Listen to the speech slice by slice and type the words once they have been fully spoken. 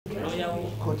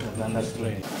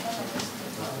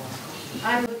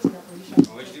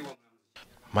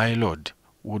My Lord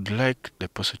would like the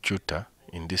prosecutor,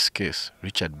 in this case,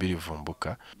 Richard Billy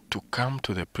Vumbuka, to come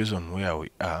to the prison where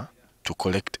we are to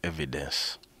collect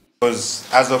evidence. Because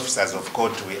as officers of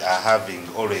court, we are having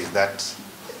always that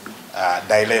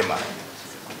dilemma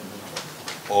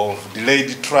of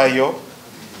delayed trial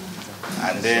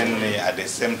and then at the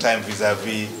same time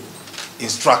vis-a-vis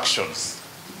instructions.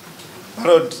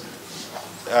 Lord,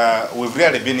 we've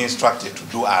really been instructed to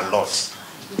do a lot,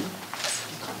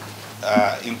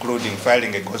 including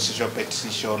filing a constitutional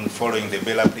petition, following the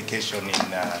bail application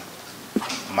in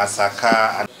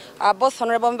Masaka. Both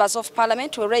honorable members of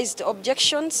parliament who raised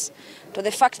objections to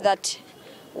the fact that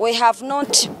we have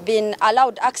not been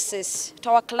allowed access to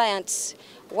our clients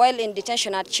while in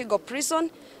detention at Chigo prison.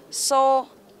 So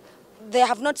they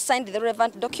have not signed the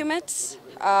relevant documents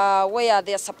where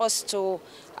they are supposed to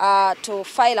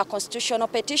file a constitutional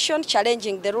petition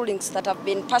challenging the rulings that have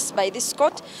been passed by this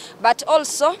court, but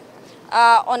also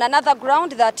on another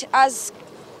ground that as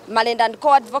Malenda &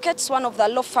 Co advocates, one of the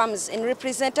law firms in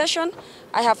representation,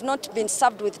 I have not been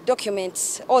served with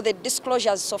documents or the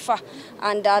disclosures so far,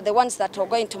 and the ones that we're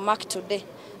going to mark today.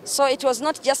 So it was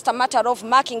not just a matter of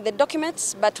marking the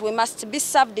documents, but we must be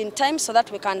served in time so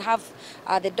that we can have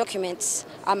the documents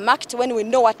marked when we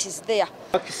know what is there.